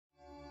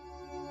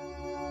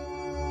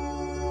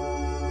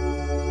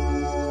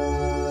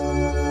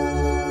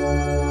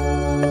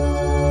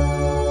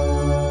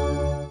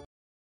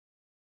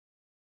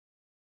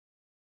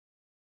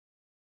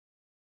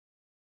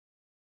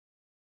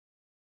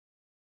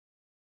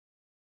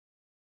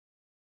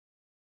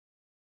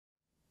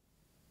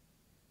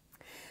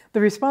The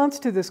response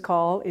to this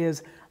call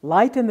is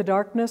light in the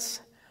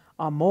darkness,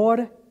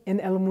 amor in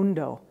el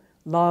mundo,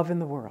 love in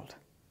the world.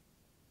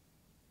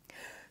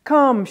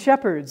 Come,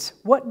 shepherds,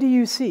 what do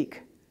you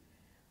seek?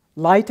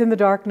 Light in the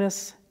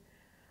darkness,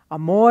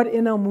 amor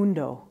in el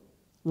mundo,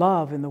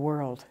 love in the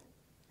world.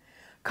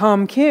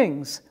 Come,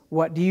 kings,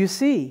 what do you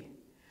see?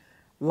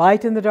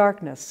 Light in the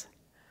darkness,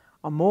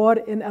 amor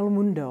in el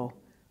mundo,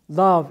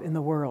 love in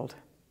the world.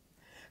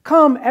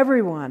 Come,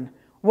 everyone,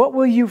 what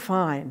will you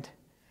find?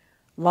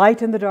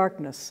 Light in the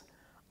darkness,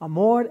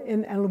 amor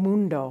in el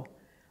mundo,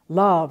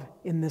 love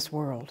in this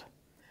world.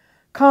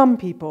 Come,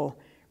 people,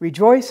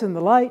 rejoice in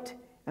the light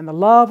and the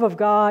love of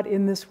God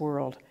in this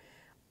world.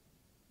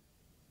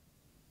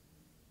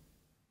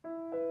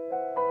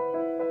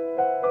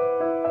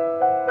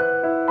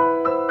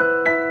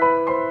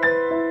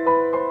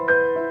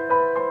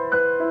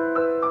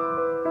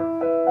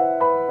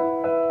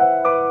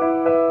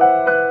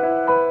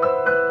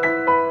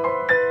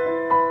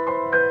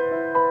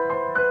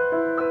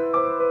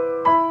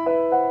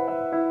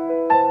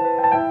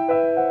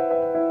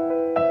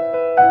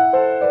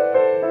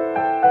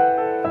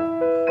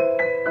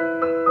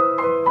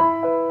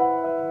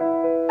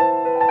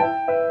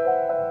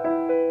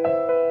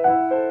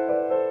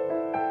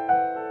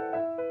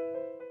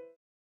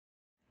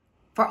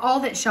 For all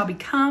that shall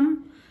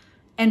become,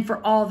 and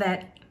for all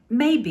that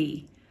may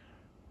be,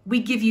 we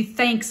give you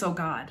thanks, O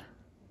God.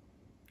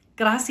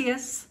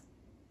 Gracias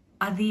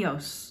a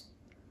Dios.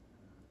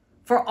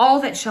 For all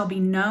that shall be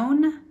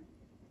known,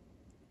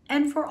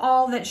 and for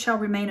all that shall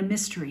remain a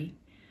mystery.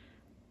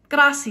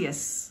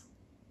 Gracias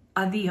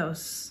a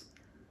Dios.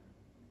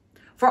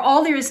 For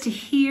all there is to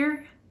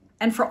hear,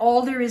 and for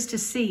all there is to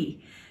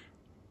see.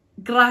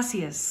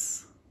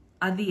 Gracias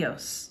a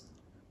Dios.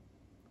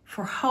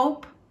 For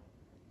hope,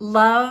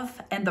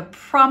 love, and the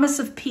promise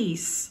of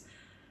peace.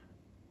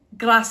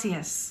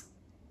 Gracias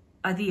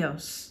a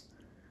Dios.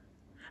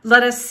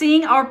 Let us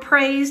sing our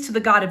praise to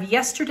the God of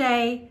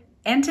yesterday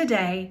and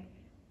today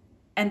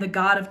and the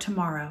God of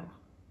tomorrow.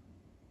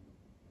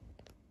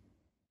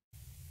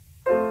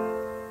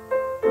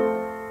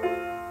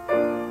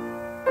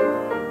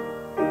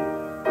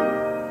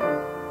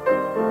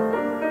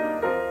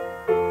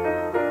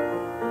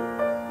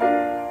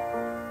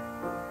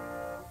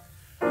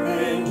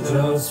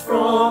 Angels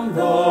from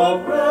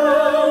the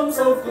realms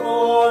of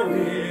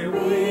glory,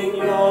 wing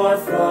your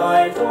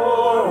flight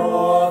o'er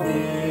all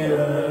the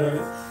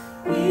earth.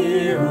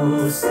 Ye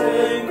who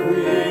sang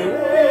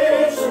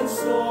creation's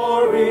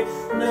story,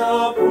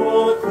 now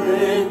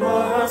proclaim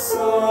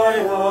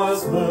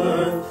Messiah's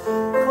birth.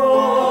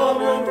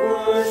 Come and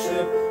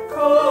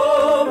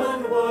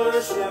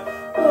worship,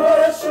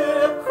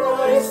 worship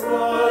Christ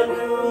the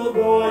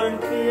newborn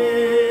King.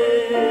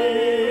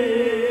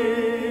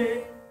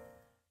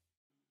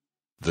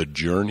 The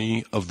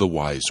Journey of the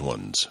Wise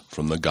Ones,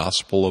 from the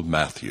Gospel of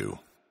Matthew.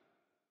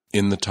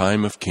 In the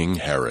time of King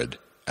Herod,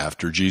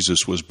 after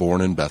Jesus was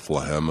born in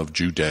Bethlehem of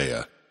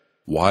Judea,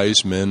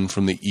 wise men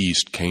from the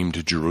east came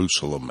to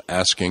Jerusalem,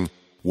 asking,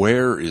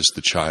 "Where is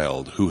the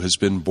child who has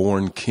been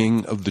born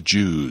King of the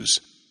Jews?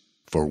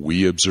 For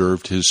we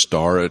observed his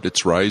star at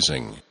its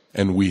rising,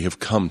 and we have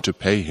come to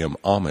pay him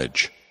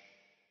homage."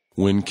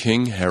 When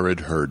King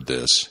Herod heard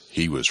this,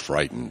 he was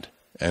frightened,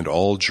 and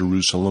all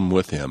Jerusalem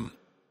with him.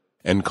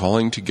 And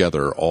calling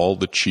together all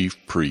the chief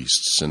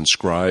priests and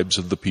scribes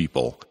of the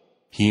people,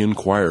 he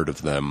inquired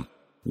of them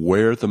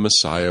where the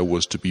Messiah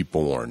was to be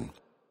born.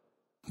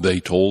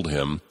 They told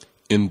him,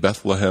 "In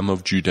Bethlehem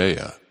of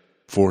Judea,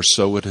 for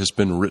so it has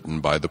been written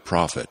by the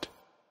prophet.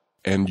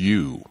 And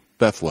you,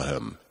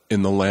 Bethlehem,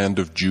 in the land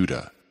of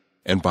Judah,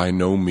 and by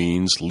no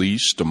means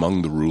least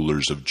among the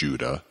rulers of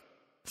Judah,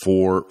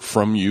 for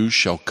from you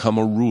shall come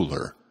a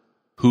ruler,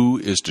 who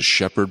is to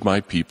shepherd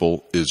my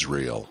people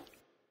Israel."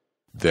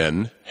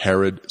 Then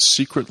Herod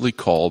secretly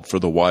called for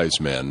the wise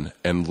men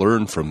and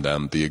learned from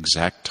them the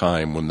exact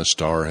time when the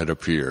star had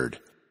appeared.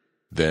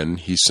 Then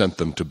he sent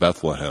them to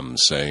Bethlehem,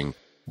 saying,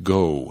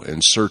 "Go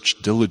and search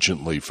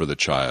diligently for the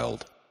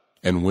child,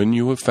 and when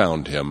you have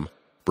found him,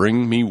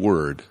 bring me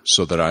word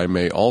so that I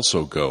may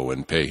also go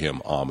and pay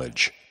him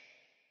homage."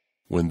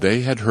 When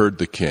they had heard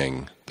the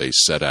king, they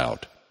set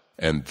out,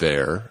 and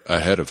there,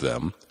 ahead of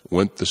them,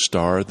 went the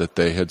star that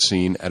they had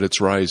seen at its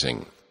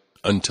rising,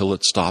 until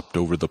it stopped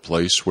over the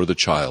place where the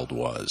child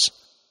was.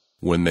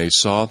 When they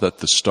saw that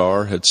the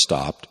star had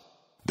stopped,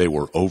 they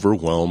were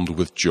overwhelmed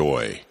with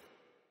joy.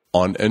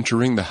 On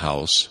entering the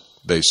house,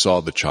 they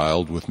saw the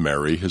child with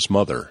Mary his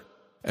mother,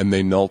 and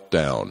they knelt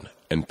down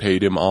and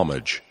paid him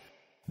homage.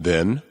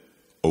 Then,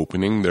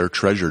 opening their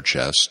treasure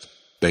chest,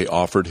 they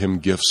offered him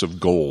gifts of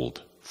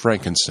gold,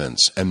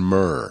 frankincense, and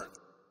myrrh.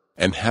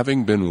 And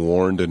having been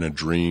warned in a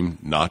dream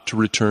not to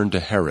return to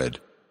Herod,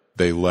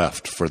 they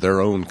left for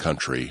their own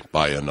country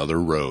by another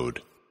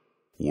road.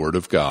 Word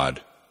of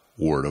God,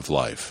 word of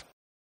life.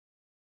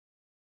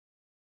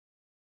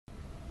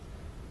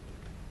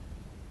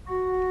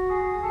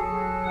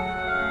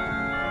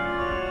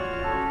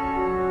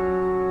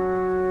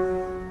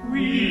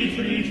 We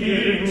three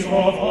kings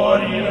of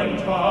Orient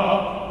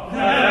are,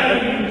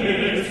 having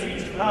gifts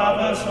each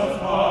harvest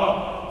of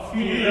love,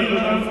 field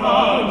and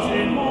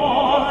fountain,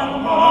 moor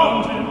and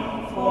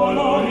mountain,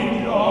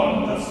 following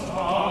yonder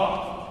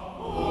star.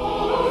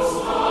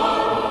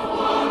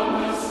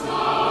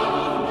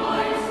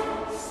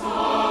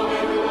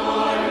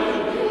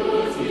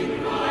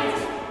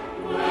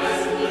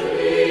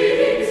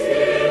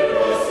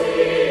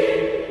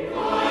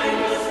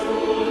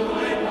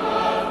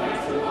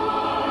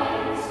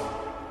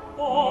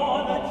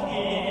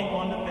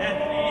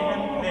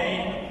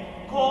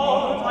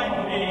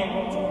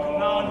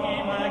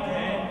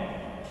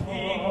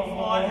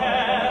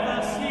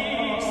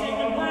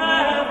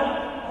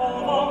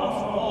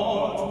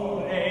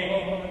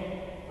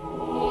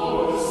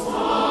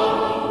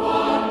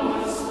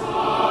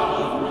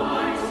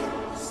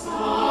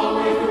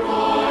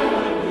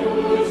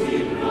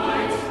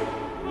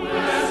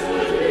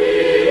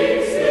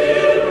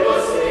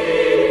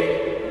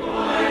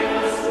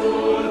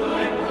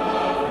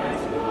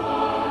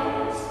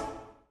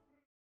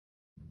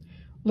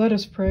 Let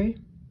us pray.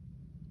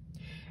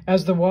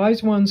 As the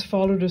wise ones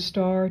followed a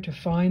star to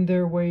find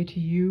their way to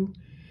you,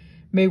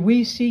 may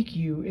we seek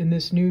you in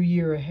this new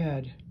year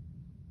ahead.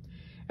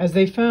 As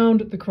they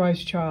found the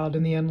Christ child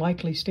in the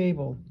unlikely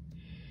stable,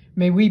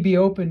 may we be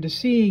open to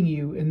seeing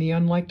you in the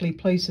unlikely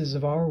places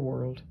of our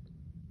world.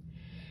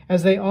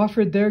 As they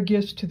offered their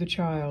gifts to the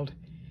child,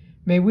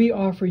 may we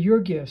offer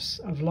your gifts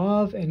of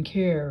love and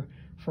care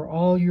for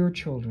all your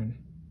children.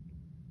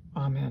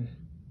 Amen.